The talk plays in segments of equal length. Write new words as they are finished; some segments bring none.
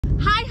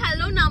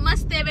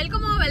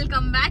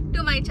welcome back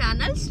to my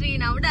channel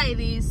Srinav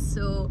diaries.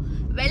 So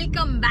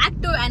welcome back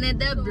to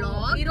another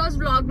vlog. Ee roju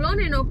vlog lo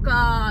nenu oka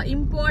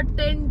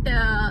important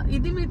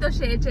idi meeto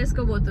share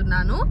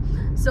cheskobothunanu.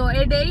 So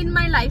a day in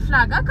my life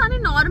laga kani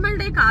normal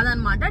day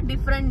kaadannamata,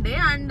 different day.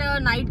 And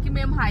night ki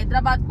mem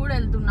Hyderabad kuda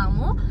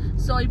veltunnamu.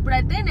 So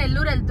ippudaithe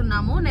Nellore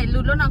veltunnamu.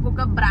 Nellore lo naaku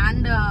oka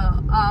brand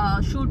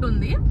shoot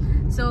undi.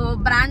 So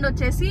brand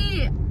vachesi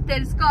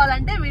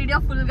తెలుసుకోవాలంటే video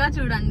full గా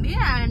చూడండి.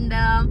 And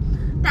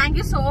thank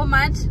you so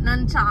much,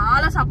 నన్ను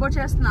చాలా support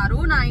చేస్తున్నారు.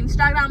 నా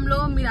Instagram లో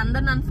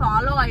మీరందరు నన్ను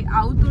ఫాలో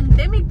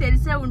అవుతుంటే మీకు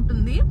తెలిసే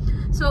ఉంటుంది.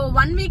 సో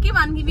వన్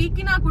వీక్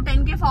కి నాకు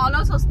 10K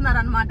ఫాలోవర్స్ వస్తున్నారు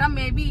అనమాట.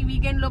 మేబీ ఈ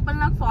వీకెండ్ లోపల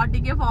నాకు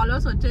 40K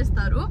ఫాలోవర్స్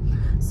వచ్చేస్తారు.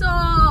 సో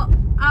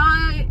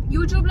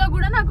యూట్యూబ్ లో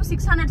కూడా నాకు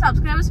 600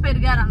 సబ్స్క్రైబర్స్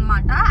పెరిగారు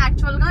అనమాట.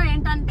 యాక్చువల్ గా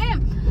ఏంటంటే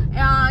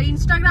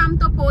ఇన్స్టాగ్రామ్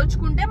తో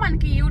పోల్చుకుంటే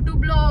మనకి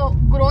యూట్యూబ్ లో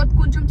గ్రోత్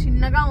కొంచెం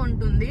చిన్నగా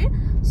ఉంటుంది.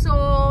 సో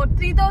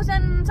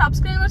 3000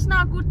 సబ్స్క్రైబర్స్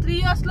నాకు 3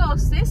 years లో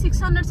వస్తే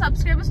 600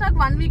 సబ్స్క్రైబర్స్ నాకు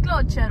 1 week లో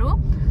వచ్చారు.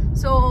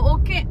 సో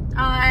ఓకే,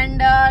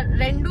 అండ్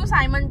రెండు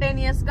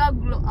సైమల్టేనియస్ గా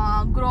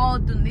గ్రో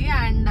అవుతుంది.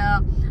 And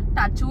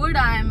touch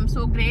wood, I'm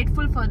so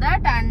grateful for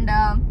that. And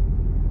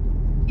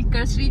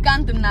ఇక్కడ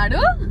శ్రీకాంత్ ఉన్నాడు.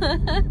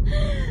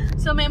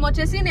 సో మేము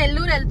వచ్చేసి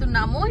నెల్లూరు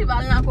వెళ్తున్నాము.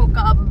 ఇవాళ నాకు ఒక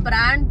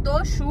బ్రాండ్ తో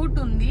షూట్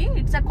ఉంది.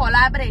 ఇట్స్ అ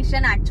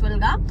కొలాబరేషన్ యాక్చువల్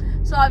గా.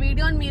 సో ఆ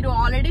వీడియోని మీరు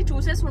ఆల్రెడీ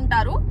చూసేసి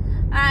ఉంటారు.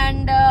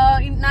 అండ్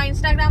నా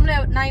ఇన్స్టాగ్రామ్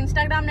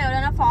లో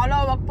ఎవరైనా ఫాలో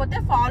అవ్వకపోతే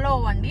ఫాలో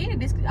అవ్వండి.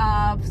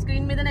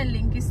 స్క్రీన్ మీద నేను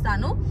లింక్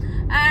ఇస్తాను.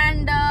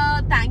 And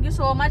thank you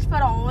so much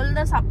for all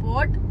the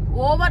support.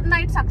 Over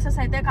night success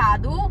అయితే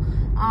కాదు.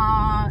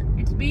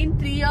 It's been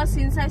 3 years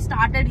since I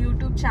started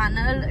YouTube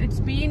channel.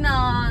 It's been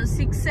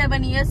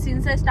 6-7 years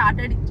since I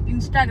started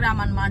Instagram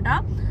అన్నమాట.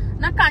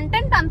 నా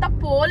content అంతా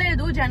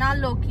పోలేదు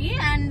జనాల్లోకి.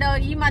 అండ్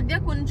ఈ మధ్య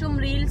కొంచెం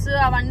రీల్స్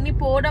అవన్నీ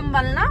పోవడం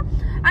వలన,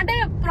 అంటే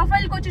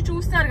ప్రొఫైల్ కి వచ్చి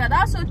చూస్తారు కదా,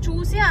 సో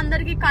చూసి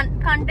అందరికి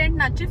కంటెంట్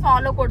నచ్చి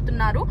ఫాలో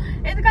కొడుతున్నారు.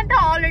 ఎందుకంటే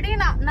ఆల్రెడీ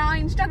నా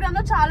ఇన్స్టాగ్రామ్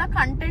లో చాలా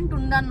కంటెంట్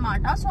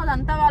ఉందన్నమాట. సో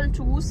అదంతా వాళ్ళు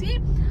చూసి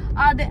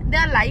they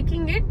are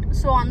liking it.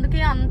 So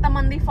అందుకే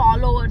అంతమంది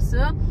ఫాలోవర్స్.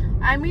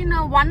 ఐ మీన్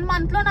 1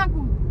 month లో నాకు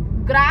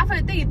గ్రాఫ్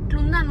అయితే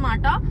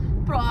ఇట్లుందనమాట.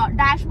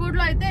 డాష్ బోర్డ్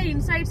లో అయితే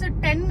ఇన్సైట్స్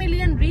 10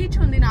 million రీచ్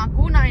ఉంది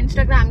నాకు నా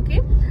ఇన్స్టాగ్రామ్ కి.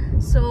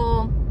 సో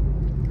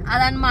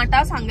అదనమాట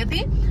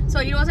సంగతి. సో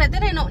ఈ రోజు అయితే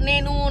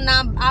నేను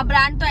ఆ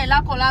బ్రాండ్ తో ఎలా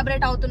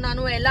కొలాబరేట్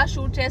అవుతున్నాను, ఎలా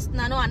షూట్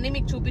చేస్తున్నాను అన్ని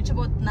మీకు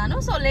చూపించబోతున్నాను.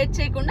 సో లేట్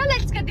చేయకుండా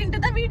let's get into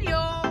the video.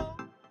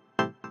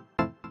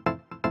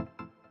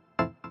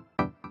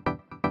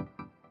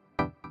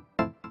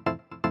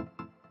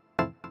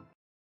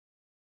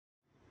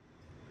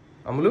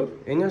 అమ్ములు,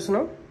 ఏం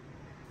చేస్తున్నావు?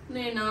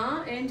 నేనా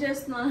ఏం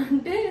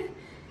చేస్తున్నానంటే,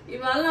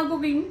 ఇవాళ నాకు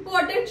ఒక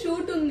ఇంపార్టెంట్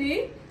షూట్ ఉంది.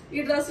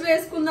 ఈ డ్రెస్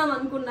వేసుకుందాం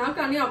అనుకున్నా,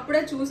 కానీ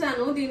అప్పుడే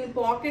చూసాను దీని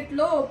పాకెట్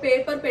లో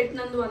పేపర్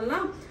పెట్టినందువల్ల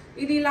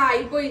ఇది ఇలా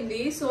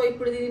అయిపోయింది. సో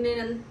ఇప్పుడు ఇది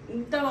నేను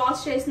ఎంత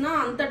వాష్ చేసినా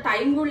అంత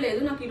టైం కూడా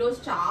లేదు. నాకు ఈరోజు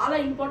చాలా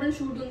ఇంపార్టెంట్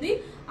షూట్ ఉంది,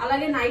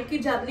 అలాగే నైట్ కి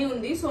జర్నీ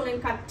ఉంది. సో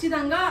నేను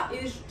ఖచ్చితంగా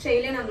ఇది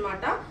చేయలేను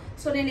అనమాట.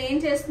 సో నేను ఏం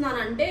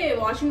చేస్తున్నానంటే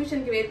వాషింగ్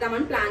మిషన్ కి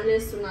వేద్దామని ప్లాన్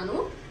చేస్తున్నాను.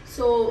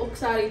 సో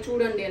ఒకసారి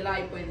చూడండి ఎలా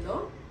అయిపోయిందో.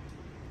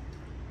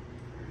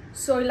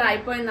 సో ఇలా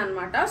అయిపోయింది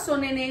అనమాట. సో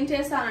నేను ఏం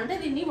చేస్తానంటే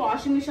దీన్ని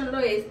వాషింగ్ మిషన్ లో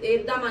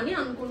వేద్దామని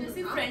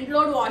అనుకుంటుంది. ఫ్రంట్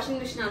లోడ్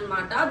వాషింగ్ మిషన్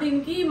అనమాట.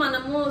 దీనికి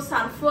మనము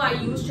సర్ఫ్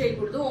యూజ్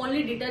చేయకూడదు,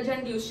 ఓన్లీ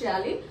డిటర్జెంట్ యూజ్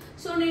చేయాలి.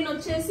 సో నేను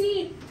వచ్చేసి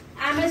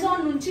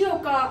అమెజాన్ నుంచి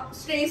ఒక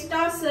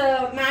శ్రేష్టాస్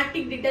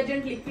మాటిక్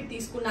డిటర్జెంట్ లిక్విడ్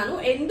తీసుకున్నాను.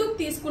 ఎందుకు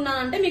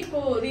తీసుకున్నానంటే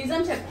మీకు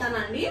రీజన్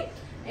చెప్తానండి.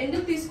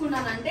 ఎందుకు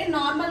తీసుకున్నానంటే,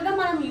 నార్మల్ గా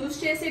మనం యూజ్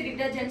చేసే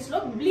డిటర్జెంట్స్ లో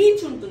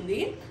బ్లీచ్ ఉంటుంది.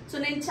 సో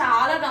నేను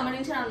చాలా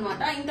గమనించాను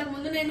అనమాట. ఇంతకు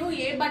ముందు నేను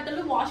ఏ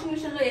బట్టలు వాషింగ్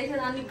మిషన్ లో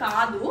వేసేదాన్ని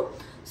కాదు.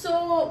 సో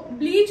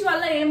బ్లీచ్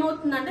వల్ల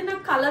ఏమవుతుందంటే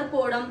నాకు కలర్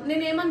పోవడం.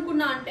 నేను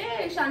ఏమనుకున్నా అంటే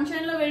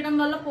సన్షైన్ లో వేయడం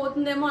వల్ల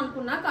పోతుందేమో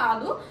అనుకున్నా,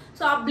 కాదు.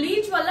 సో ఆ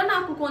బ్లీచ్ వల్ల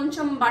నాకు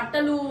కొంచెం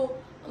బట్టలు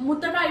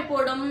ముత్తగా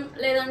అయిపోవడం,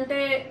 లేదంటే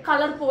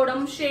కలర్ పోవడం,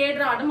 షేడ్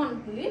రావడం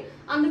ఉంటుంది.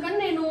 అందుకని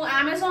నేను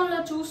అమెజాన్ లో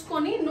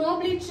చూసుకొని నో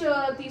బ్లీచ్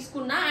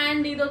తీసుకున్నా.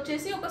 అండ్ ఇది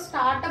వచ్చేసి ఒక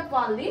స్టార్ట్అప్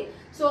వాళ్ళది.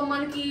 సో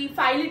మనకి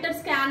 5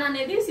 లీటర్స్ క్యాన్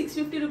అనేది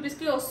 650 రూపీస్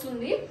కి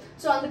వస్తుంది.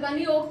 సో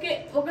అందుకని ఓకే,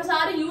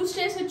 ఒకసారి యూజ్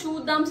చేసి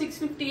చూద్దాం.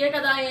 650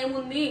 కదా,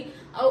 ఏముంది,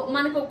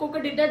 మనకు ఒక్కొక్క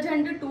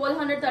డిటర్జెంట్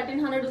 1200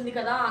 1300 ఉంది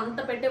కదా, అంత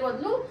పెట్టే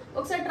బదులు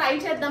ఒకసారి ట్రై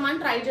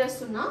చేద్దామని ట్రై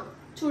చేస్తున్నా.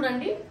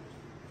 చూడండి.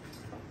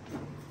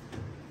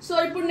 సో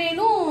ఇప్పుడు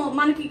నేను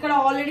మనకి ఇక్కడ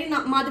ఆల్రెడీ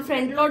మాది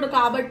ఫ్రంట్ లోడ్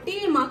కాబట్టి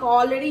మాకు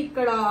ఆల్రెడీ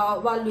ఇక్కడ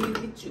వాళ్ళు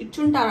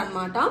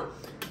ఇచ్చుంటారనమాట.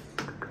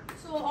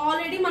 సో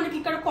ఆల్రెడీ మనకి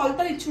ఇక్కడ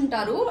కొలతలు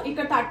ఇచ్చుంటారు.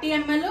 ఇక్కడ 30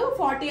 ml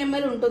 40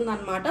 ml ఉంటుంది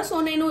అనమాట. సో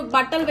నేను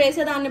బట్టలు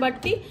వేసేదాన్ని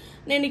బట్టి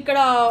నేను ఇక్కడ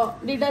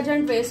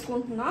డిటర్జెంట్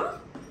వేసుకుంటున్నా.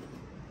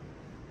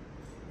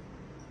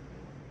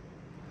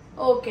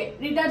 ఓకే,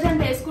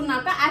 డిటర్జెంట్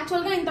వేసుకున్నాక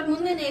యాక్చువల్ గా ఇంతకు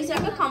ముందు నేను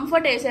వేసాక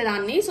కంఫర్ట్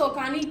వేసేదాన్ని. సో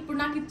కానీ ఇప్పుడు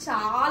నాకు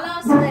చాలా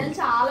స్మెల్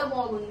చాలా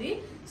బాగుంది.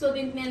 సో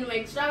దీనికి నేను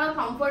ఎక్స్ట్రాగా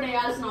కంఫర్ట్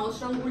వేయాల్సిన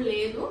అవసరం కూడా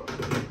లేదు.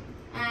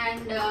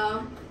 And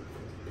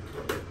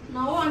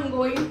now I'm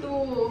going to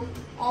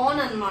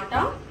on అనమాట.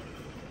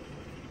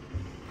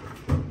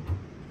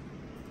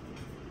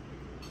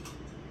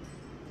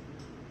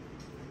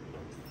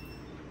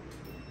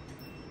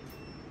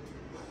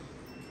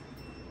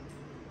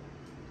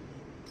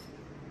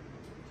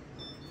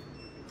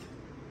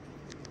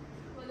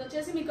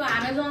 వచ్చేసి మీకు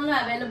అమెజాన్ లో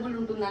అవైలబుల్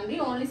ఉంటుందండి.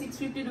 Only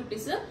 650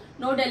 rupees,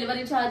 no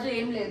delivery charge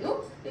ఏం లేదు.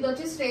 ఇది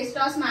వచ్చి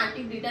Shrestas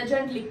Matic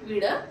Detergent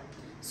Liquid.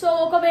 So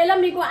ఒకవేళ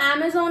మీకు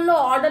అమెజాన్ లో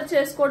ఆర్డర్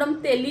చేసుకోవడం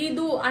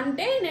తెలీదు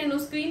అంటే నేను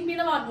స్క్రీన్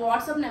మీద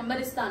వాట్సాప్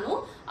నెంబర్ ఇస్తాను.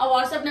 ఆ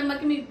వాట్సాప్ నెంబర్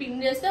కి మీకు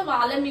పింగ్ చేస్తే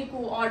వాళ్ళే మీకు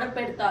ఆర్డర్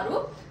పెడతారు.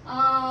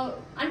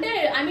 అంటే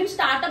ఐ మీన్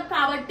స్టార్ట్అప్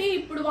కాబట్టి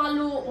ఇప్పుడు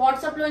వాళ్ళు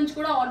వాట్సాప్ లో నుంచి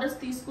కూడా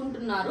ఆర్డర్స్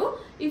తీసుకుంటున్నారు.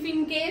 ఇఫ్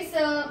ఇన్ కేస్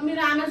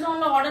మీరు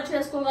అమెజాన్ లో ఆర్డర్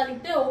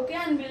చేసుకోగలిగితే ఓకే,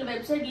 అండ్ వీళ్ళ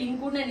వెబ్సైట్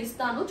లింక్ కూడా నేను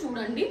ఇస్తాను,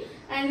 చూడండి.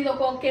 అండ్ ఇది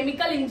ఒక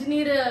కెమికల్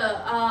ఇంజనీర్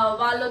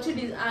వాళ్ళు వచ్చి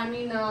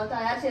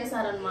తయారు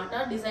చేశారనమాట,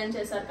 డిజైన్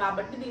చేశారు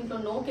కాబట్టి దీంట్లో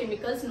no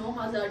chemicals, no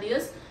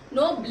hazardous,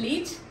 no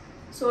bleach.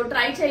 So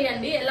try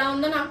చేయండి, ఎలా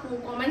ఉందో నాకు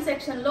కామెంట్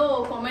సెక్షన్ లో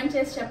కామెంట్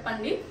చేసి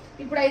చెప్పండి.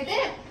 ఇప్పుడైతే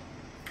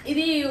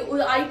ఇది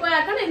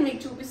అయిపోయాక నేను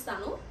మీకు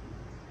చూపిస్తాను.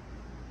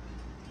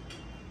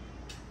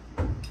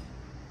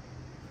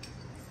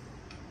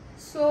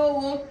 సో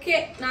ఓకే,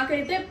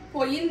 నాకైతే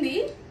పోయింది,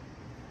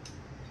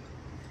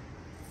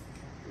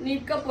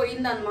 నీట్ గా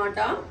పోయింది అనమాట.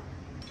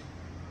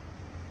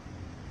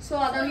 సో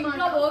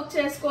అదనమాట వర్క్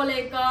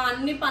చేసుకోలేక,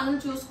 అన్ని పనులు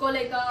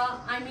చూసుకోలేక,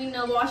 I mean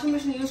washing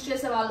machine use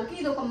చేసే వాళ్ళకి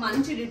ఇది ఒక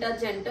మంచి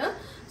డిటర్జెంట్.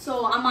 సో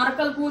ఆ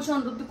మరకలు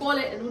కూర్చొని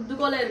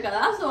రుద్దుకోలేరు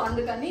కదా, సో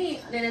అందుకని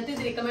నేనైతే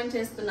ఇది రికమెండ్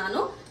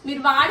చేస్తున్నాను.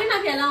 మీరు వాడి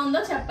నాకు ఎలా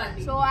ఉందో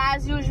చెప్పండి. సో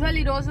యాజ్ యూజువల్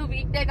ఈ రోజు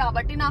వీక్ డే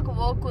కాబట్టి నాకు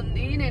వర్క్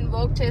ఉంది, నేను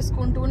వర్క్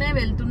చేసుకుంటూనే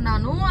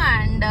వెళ్తున్నాను.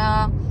 And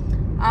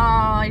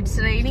it's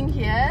raining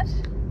here.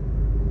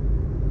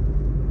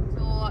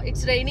 So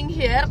it's raining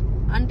here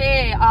అంటే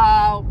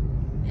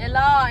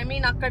ఎలా, ఐ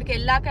మీన్ అక్కడికి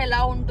వెళ్ళాక ఎలా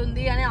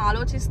ఉంటుంది అని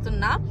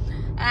ఆలోచిస్తున్నా.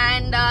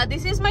 And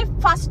this is my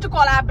first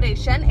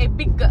collaboration, a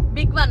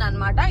big one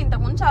అనమాట.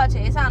 ఇంతకుముందు చాలా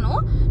చేశాను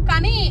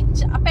కానీ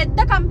పెద్ద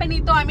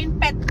కంపెనీతో, ఐ మీన్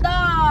పెద్ద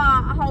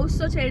హౌస్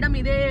తో చేయడం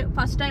ఇదే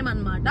ఫస్ట్ టైం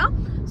అనమాట.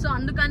 సో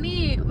అందుకని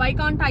why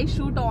can't I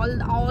shoot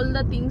all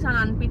the things అని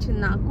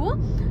అనిపించింది నాకు.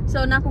 సో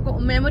నాకు ఒక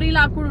మెమరీ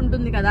లాగా కూడా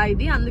ఉంటుంది కదా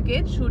ఇది, అందుకే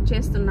షూట్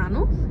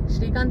చేస్తున్నాను.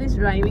 Srikanth is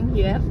driving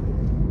here.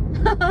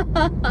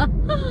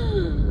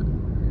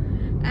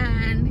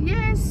 And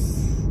yes,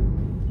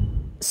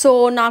 so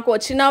నాకు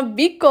వచ్చిన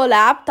బిగ్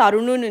కొలాబ్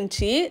తరుణు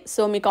నుంచి.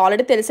 సో మీకు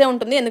ఆల్రెడీ తెలిసే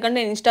ఉంటుంది, ఎందుకంటే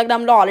నేను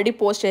ఇన్స్టాగ్రామ్లో ఆల్రెడీ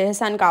పోస్ట్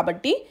చేసేసాను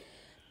కాబట్టి.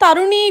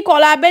 తరుణి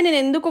కొలాబే నేను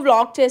ఎందుకు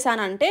వ్లాగ్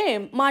చేశానంటే,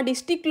 మా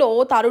డిస్టిక్లో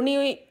తరుణి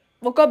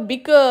ఒక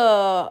బిగ్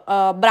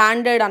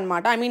బ్రాండెడ్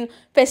అనమాట, ఐ మీన్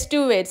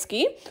ఫెస్టివ్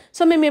వేర్స్కి.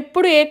 సో మేము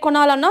ఎప్పుడు ఏ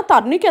కొనాలన్నా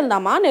తరుణికి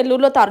వెళ్దామా,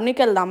 నెల్లూరులో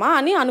తరుణికి వెళ్దామా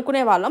అని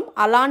అనుకునే వాళ్ళం.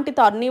 అలాంటి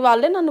తరుణి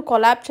వాళ్ళే నన్ను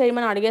కొలాబ్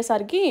చేయమని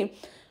అడిగేసరికి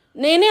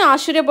నేనే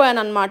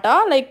ఆశ్చర్యపోయాను అనమాట.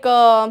 లైక్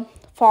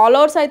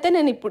ఫాలోవర్స్ అయితే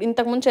నేను ఇప్పుడు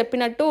ఇంతకుముందు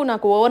చెప్పినట్టు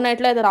నాకు ఓవర్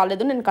నైట్లో అయితే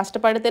రాలేదు, నేను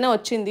కష్టపడితేనే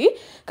వచ్చింది.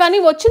 కానీ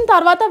వచ్చిన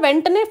తర్వాత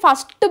వెంటనే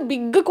ఫస్ట్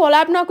బిగ్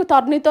కొలాబ్ నాకు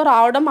తరుణితో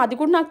రావడం, అది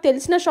కూడా నాకు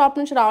తెలిసిన షాప్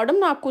నుంచి రావడం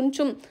నాకు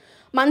కొంచెం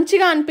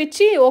మంచిగా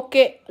అనిపించి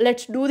ఓకే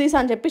లెట్స్ డూ దిస్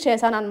అని చెప్పి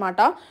చేశాను అనమాట.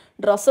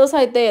 డ్రెస్సెస్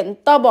అయితే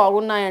ఎంత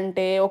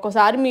బాగున్నాయంటే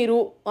ఒకసారి మీరు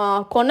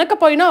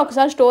కొనకపోయినా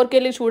ఒకసారి స్టోర్కి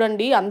వెళ్ళి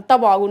చూడండి, అంత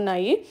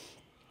బాగున్నాయి.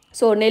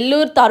 సో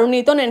నెల్లూరు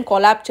తరుణితో నేను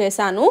కొలాబ్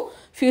చేశాను.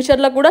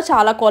 ఫ్యూచర్లో కూడా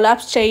చాలా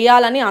కొలాబ్స్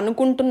చేయాలని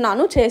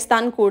అనుకుంటున్నాను,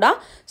 చేస్తాను కూడా.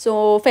 So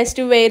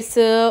festive wears,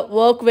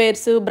 work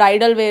wears,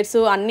 bridal wears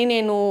అన్నీ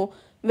నేను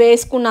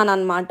వేసుకున్నాను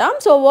అనమాట.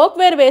 సో వర్క్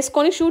వేర్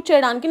వేసుకొని షూట్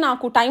చేయడానికి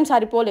నాకు టైం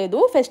సరిపోలేదు.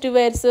 ఫెస్టివ్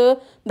వేర్స్,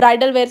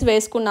 బ్రైడల్ వేర్స్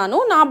వేసుకున్నాను.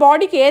 నా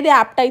బాడీకి ఏది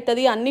యాప్ట్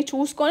అవుతుంది అన్నీ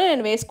చూసుకొని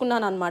నేను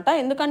వేసుకున్నాను అనమాట.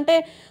 ఎందుకంటే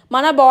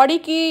మన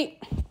బాడీకి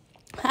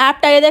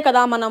యాప్ట్ అయ్యేదే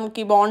కదా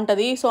మనకి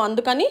బాగుంటుంది. సో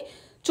అందుకని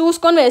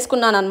చూసుకొని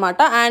వేసుకున్నాను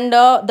అనమాట. And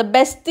the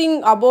best thing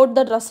about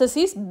the dresses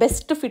is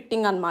best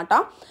fitting అనమాట.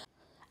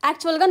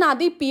 యాక్చువల్గా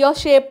నాది పియర్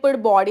షేప్డ్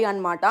బాడీ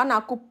అనమాట,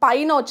 నాకు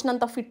పైన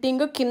వచ్చినంత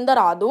ఫిట్టింగ్ కింద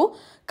రాదు.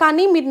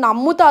 కానీ మీరు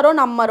నమ్ముతారో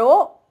నమ్మరో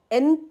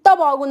ఎంత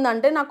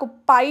బాగుందంటే నాకు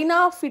పైన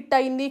ఫిట్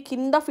అయింది,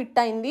 కింద ఫిట్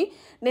అయింది.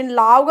 నేను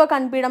లావుగా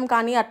కనిపించడం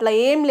కానీ అట్లా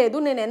ఏం లేదు.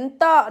 నేను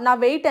ఎంత, నా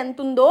వెయిట్ ఎంత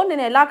ఉందో,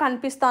 నేను ఎలా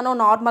కనిపిస్తానో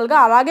నార్మల్గా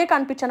అలాగే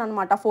కనిపించాను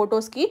అనమాట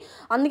ఫొటోస్కి.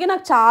 అందుకే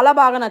నాకు చాలా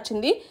బాగా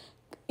నచ్చింది.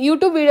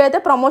 యూట్యూబ్ వీడియో అయితే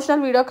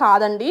ప్రమోషనల్ వీడియో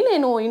కాదండి,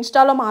 నేను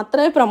ఇన్స్టాలో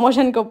మాత్రమే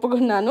ప్రమోషన్కి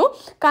ఒప్పుకున్నాను.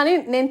 కానీ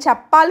నేను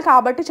చెప్పాలి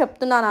కాబట్టి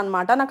చెప్తున్నాను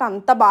అనమాట. నాకు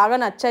అంత బాగా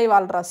నచ్చాయి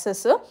వాళ్ళ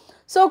డ్రెస్సెస్.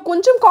 సో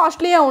కొంచెం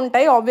కాస్ట్లీయే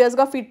ఉంటాయి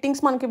ఆబ్వియస్గా,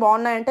 ఫిట్టింగ్స్ మనకి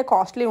బాగున్నాయంటే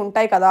కాస్ట్లీ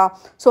ఉంటాయి కదా.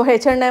 సో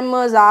H&M,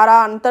 జారా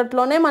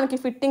అంతట్లోనే మనకి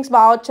ఫిట్టింగ్స్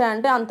బాగా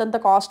వచ్చాయంటే అంతంత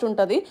కాస్ట్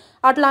ఉంటుంది.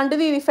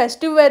 అట్లాంటిది ఇది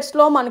ఫెస్టివ్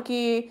వేర్స్లో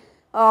మనకి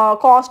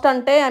కాస్ట్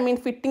అంటే ఐ మీన్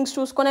ఫిట్టింగ్స్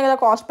చూసుకునే కదా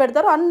కాస్ట్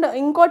పెడతారు. అండ్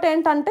ఇంకోటి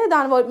ఏంటంటే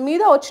దాని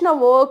మీద వచ్చిన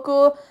వర్క్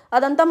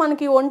అదంతా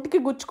మనకి ఒంటికి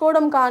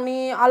గుచ్చుకోవడం కానీ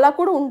అలా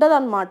కూడా ఉండదు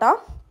అనమాట.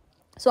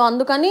 సో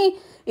అందుకని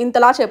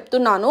ఇంతలా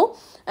చెప్తున్నాను.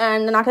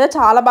 అండ్ నాకైతే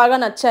చాలా బాగా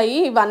నచ్చాయి.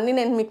 ఇవన్నీ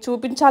నేను మీకు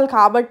చూపించాలి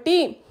కాబట్టి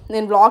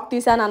నేను వ్లాగ్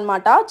తీసాను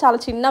అనమాట. చాలా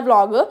చిన్న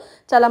వ్లాగ్,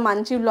 చాలా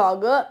మంచి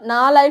వ్లాగ్.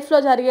 నా లైఫ్లో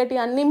జరిగేటి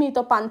అన్నీ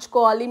మీతో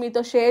పంచుకోవాలి,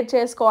 మీతో షేర్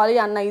చేసుకోవాలి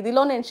అన్న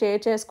ఇదిలో నేను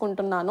షేర్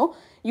చేసుకుంటున్నాను.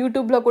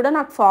 యూట్యూబ్లో కూడా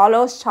నాకు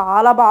ఫాలోవర్స్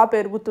చాలా బాగా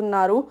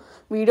పెరుగుతున్నారు,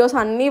 వీడియోస్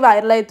అన్నీ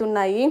వైరల్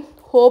అవుతున్నాయి.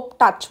 హోప్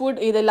టచ్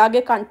వుడ్ ఇది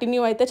ఇలాగే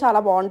కంటిన్యూ అయితే చాలా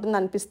బాగుంటుంది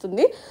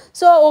అనిపిస్తుంది.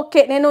 సో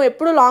ఓకే, నేను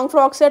ఎప్పుడు లాంగ్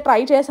ఫ్రాక్సే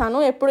ట్రై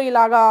చేశాను, ఎప్పుడు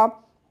ఇలాగా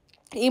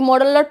ఈ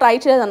మోడల్లో ట్రై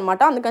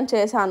చేయదనమాట, అందుకని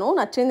చేశాను,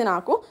 నచ్చింది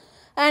నాకు.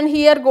 అండ్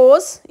హియర్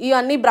గోస్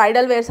ఇవన్నీ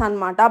బ్రైడల్ వేర్స్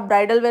అనమాట.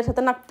 బ్రైడల్ వేర్స్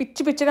అయితే నాకు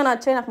పిచ్చిగా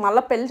నచ్చాయి. నాకు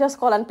మళ్ళీ పెళ్లి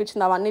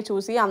చేసుకోవాలనిపించింది అవన్నీ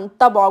చూసి,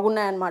 అంత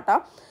బాగున్నాయి అనమాట.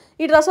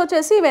 ఈ డ్రెస్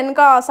వచ్చేసి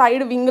వెనక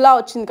సైడ్ వింగ్లా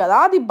వచ్చింది కదా,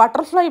 అది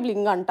బటర్ఫ్లై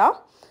వింగ్ అంట.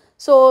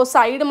 సో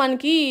సైడ్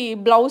మనకి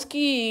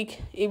బ్లౌజ్కి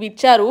ఇవి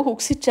ఇచ్చారు,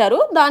 హుక్స్ ఇచ్చారు,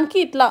 దానికి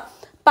ఇట్లా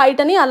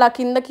పైటని అలా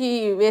కిందకి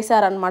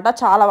వేశారనమాట.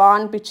 చాలా బాగా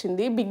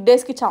అనిపించింది. బిగ్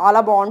డేస్కి చాలా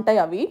బాగుంటాయి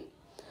అవి.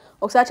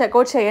 ఒకసారి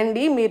చెక్అవుట్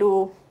చేయండి మీరు,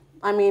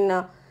 I mean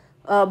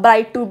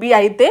braid to be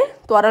అయితే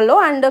త్వరలో.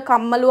 అండ్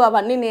కమ్మలు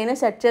అవన్నీ నేనే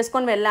సెట్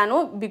చేసుకొని వెళ్ళాను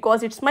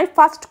because it's my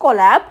first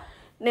collab.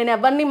 నేను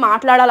ఎవరిని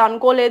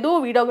మాట్లాడాలనుకోలేదు,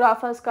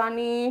 వీడియోగ్రాఫర్స్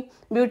కానీ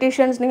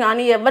బ్యూటీషియన్స్ని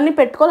కానీ ఎవరిని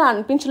పెట్టుకోవాలని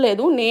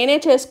అనిపించలేదు, నేనే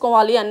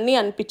చేసుకోవాలి అన్నీ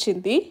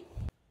అనిపించింది.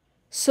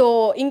 సో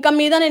ఇంకా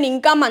మీద నేను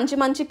ఇంకా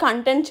మంచి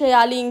కంటెంట్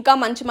చేయాలి, ఇంకా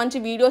మంచి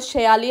వీడియోస్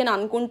చేయాలి అని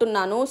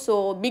అనుకుంటున్నాను. సో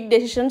బిగ్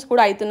డెసిషన్స్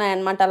కూడా అవుతున్నాయి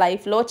అన్నమాట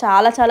లైఫ్లో,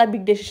 చాలా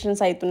బిగ్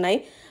డెసిషన్స్ అవుతున్నాయి.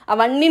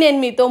 అవన్నీ నేను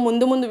మీతో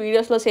ముందు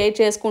వీడియోస్లో షేర్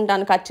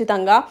చేసుకుంటాను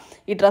ఖచ్చితంగా.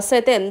 ఈ డ్రెస్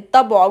అయితే ఎంత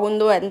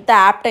బాగుందో, ఎంత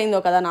యాప్ట్ అయిందో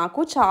కదా,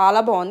 నాకు చాలా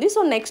బాగుంది.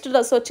 సో నెక్స్ట్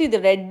డ్రెస్ వచ్చి ఇది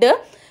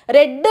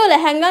రెడ్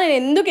లెహంగా. నేను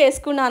ఎందుకు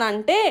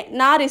వేసుకున్నానంటే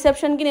నా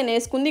రిసెప్షన్కి నేను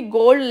వేసుకుంది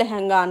గోల్డ్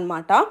లెహంగా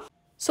అనమాట.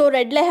 సో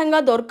రెడ్ లెహంగా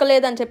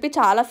దొరకలేదని చెప్పి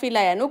చాలా ఫీల్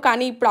అయ్యాను,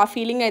 కానీ ఇప్పుడు ఆ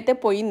ఫీలింగ్ అయితే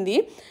పోయింది.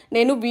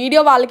 నేను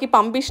వీడియో వాళ్ళకి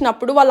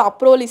పంపించినప్పుడు వాళ్ళు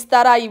అప్రూవల్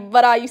ఇస్తారా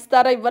ఇవ్వరా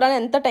అని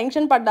ఎంత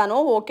టెన్షన్ పడ్డానో.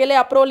 ఓకేలే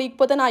అప్రూవల్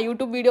ఇకపోతే నా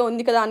యూట్యూబ్ వీడియో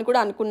ఉంది కదా అని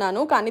కూడా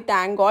అనుకున్నాను, కానీ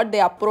thank God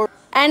they approve.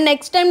 And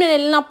next time నేను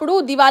వెళ్ళినప్పుడు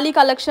దివాళీ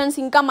కలెక్షన్స్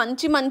ఇంకా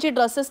మంచి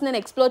డ్రెస్సెస్ నేను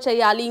ఎక్స్ప్లోర్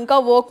చేయాలి, ఇంకా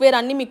వర్క్ వేర్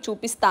అన్నీ మీకు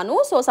చూపిస్తాను.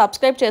 సో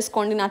సబ్స్క్రైబ్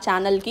చేసుకోండి నా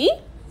ఛానల్కి.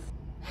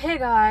 Hey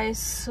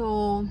guys, so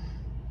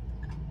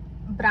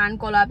brand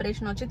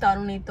collaboration వచ్చి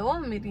తరుణితో,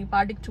 మీరు ఈ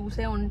పాటికి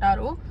చూసే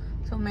ఉంటారు.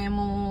 సో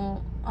మేము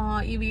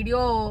ఈ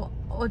వీడియో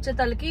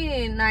వచ్చేతలకి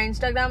నా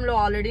ఇన్స్టాగ్రామ్లో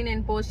ఆల్రెడీ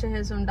నేను పోస్ట్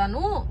చేసేసి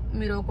ఉంటాను,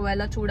 మీరు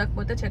ఒకవేళ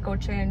చూడకపోతే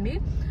చెక్అవుట్ చేయండి.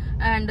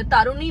 అండ్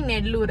తరుణి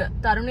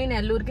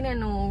నెల్లూరుకి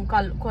నేను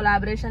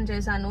కొలాబరేషన్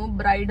చేశాను.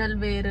 Bridal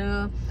wear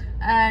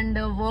and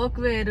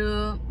work wear,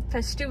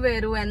 festive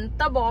wear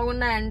ఎంత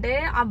బాగున్నాయంటే,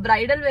 ఆ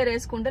బ్రైడల్ వేర్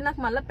వేసుకుంటే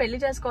నాకు మళ్ళీ పెళ్లి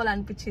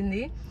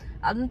చేసుకోవాలనిపించింది.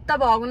 అంత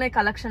బాగున్నాయి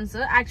కలెక్షన్స్.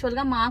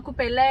 యాక్చువల్గా మాకు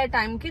పెళ్ళయ్యే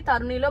టైంకి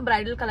తరుణిలో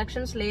బ్రైడల్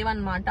కలెక్షన్స్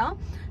లేవన్నమాట.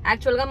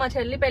 యాక్చువల్గా మా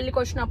చెల్లి పెళ్లికి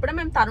వచ్చినప్పుడే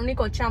మేము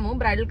తరుణికి వచ్చాము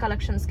బ్రైడల్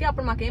కలెక్షన్స్కి.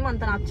 అప్పుడు మాకేం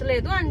అంత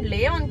నచ్చలేదు అండ్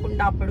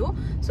లేవనుకుంటా అప్పుడు.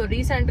 సో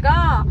రీసెంట్గా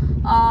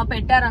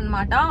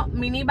పెట్టారనమాట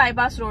మినీ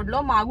బైపాస్ రోడ్లో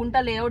మాగుంట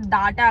లేఅవుట్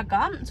దాటాక.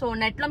 సో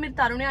నెట్లో మీరు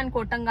తరుణి అని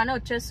కొట్టంగానే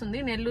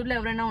వచ్చేస్తుంది. నెల్లూరులో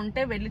ఎవరైనా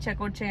ఉంటే వెళ్ళి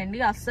చెక్అవుట్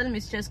చేయండి, అస్సలు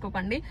మిస్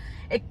చేసుకోకండి.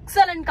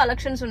 ఎక్సలెంట్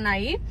కలెక్షన్స్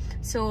ఉన్నాయి.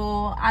 సో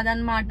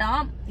అదనమాట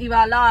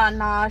ఇవాళ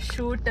నా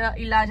షూట్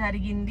ఇలా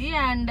జరిగింది.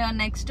 అండ్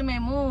నెక్స్ట్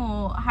మేము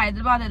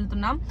హైదరాబాద్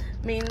వెళ్తున్నాం.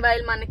 మీన్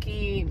వైల్ మనకి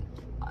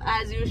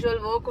యాజ్ యూజువల్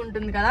వర్క్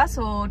ఉంటుంది కదా,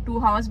 సో 2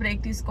 hours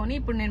బ్రేక్ తీసుకొని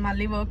ఇప్పుడు నేను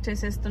మళ్ళీ వర్క్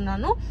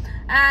చేసేస్తున్నాను.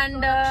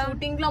 అండ్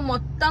షూటింగ్ లో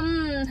మొత్తం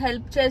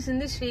హెల్ప్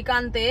చేసింది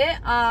శ్రీకాంతే.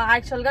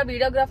 యాక్చువల్ గా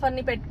వీడియోగ్రాఫర్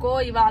ని పెట్టుకో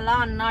ఇవాళ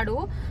అన్నాడు,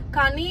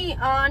 కానీ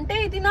అంటే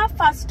ఇది నా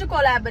ఫస్ట్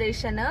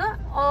కొలాబరేషన్.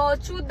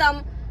 చూద్దాం,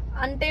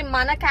 అంటే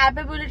మన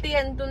క్యాపబిలిటీ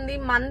ఎంతుంది,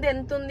 మనది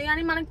ఎంతుంది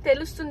అని మనకు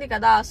తెలుస్తుంది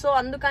కదా. సో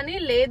అందుకని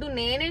లేదు,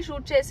 నేనే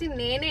షూట్ చేసి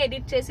నేనే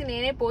ఎడిట్ చేసి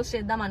నేనే పోస్ట్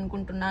చేద్దాం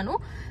అనుకుంటున్నాను.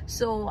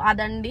 సో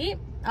అదండి,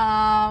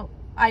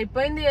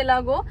 అయిపోయింది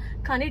ఎలాగో.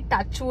 కానీ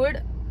టచ్ వుడ్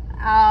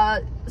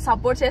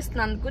సపోర్ట్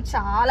చేస్తున్నందుకు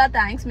చాలా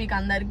థ్యాంక్స్ మీకు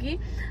అందరికి.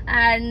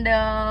 And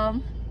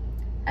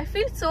I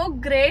feel so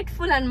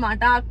grateful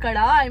అనమాట అక్కడ.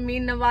 ఐ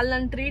మీన్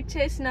వాళ్ళని ట్రీట్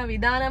చేసిన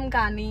విధానం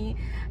కానీ,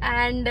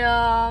 and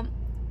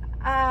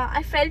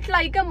I felt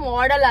like a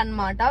model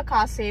అనమాట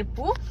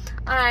కాసేపు.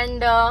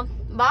 అండ్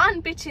బాగా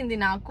అనిపించింది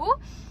నాకు.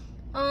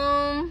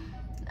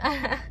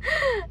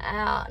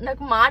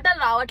 నాకు మాటలు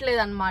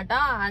రావట్లేదు అనమాట.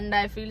 And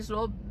I feel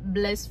so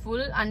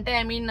blissful. అంటే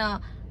ఐ మీన్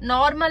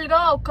నార్మల్ గా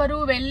ఒకరు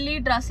వెళ్ళి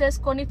డ్రెస్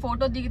వేసుకొని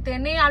ఫోటో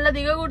దిగితేనే అలా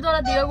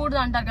దిగకూడదు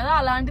అంటారు కదా,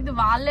 అలాంటిది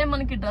వాళ్ళే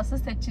మనకి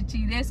డ్రెస్సెస్ తెచ్చిచ్చి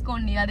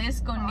ఇదేసుకోండి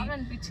అదేసుకోండి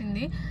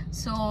అనిపించింది.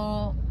 సో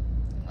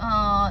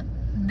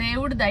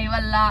దేవుడి దయ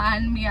వల్ల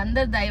అండ్ మీ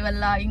అందరి దయ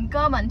వల్ల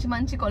ఇంకా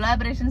మంచి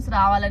కొలాబరేషన్స్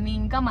రావాలని,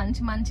 ఇంకా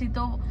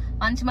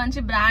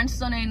మంచి బ్రాండ్స్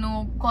తో నేను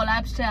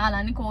కొలాబ్స్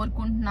చేయాలని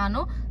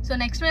కోరుకుంటున్నాను. సో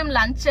నెక్స్ట్ మేము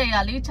లంచ్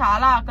చేయాలి,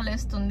 చాలా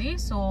ఆకలేస్తుంది.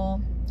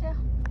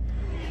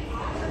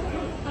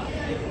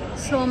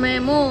 సో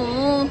మేము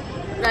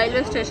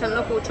రైల్వే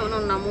స్టేషన్లో కూర్చొని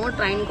ఉన్నాము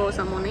ట్రైన్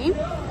కోసమని.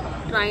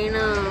 Train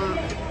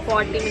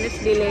 40 minutes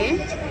delay.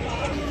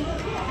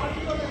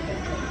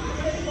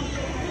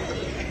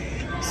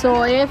 సో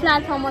ఏ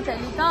ప్లాట్ఫామ్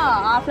తెలియక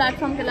ఆ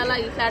ప్లాట్ఫామ్కి వెళ్ళాలా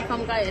ఈ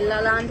ప్లాట్ఫామ్కి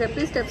వెళ్ళాలా అని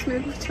చెప్పి స్టెప్స్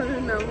మీద కూర్చొని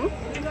ఉన్నాము.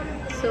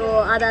 సో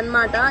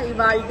అదనమాట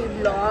ఇవాళ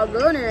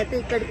బ్లాగ్. నేనైతే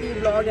ఇక్కడికి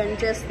బ్లాగ్ ఎండ్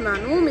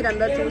చేస్తున్నాను.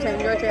 మీరందరూ చూసి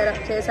ఎంజాయ్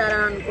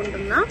చేశారని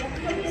అనుకుంటున్నా.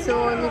 సో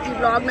మీకు ఈ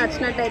బ్లాగ్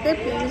నచ్చినట్టయితే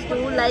please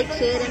do like,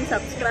 share and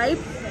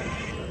subscribe.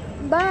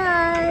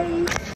 Bye.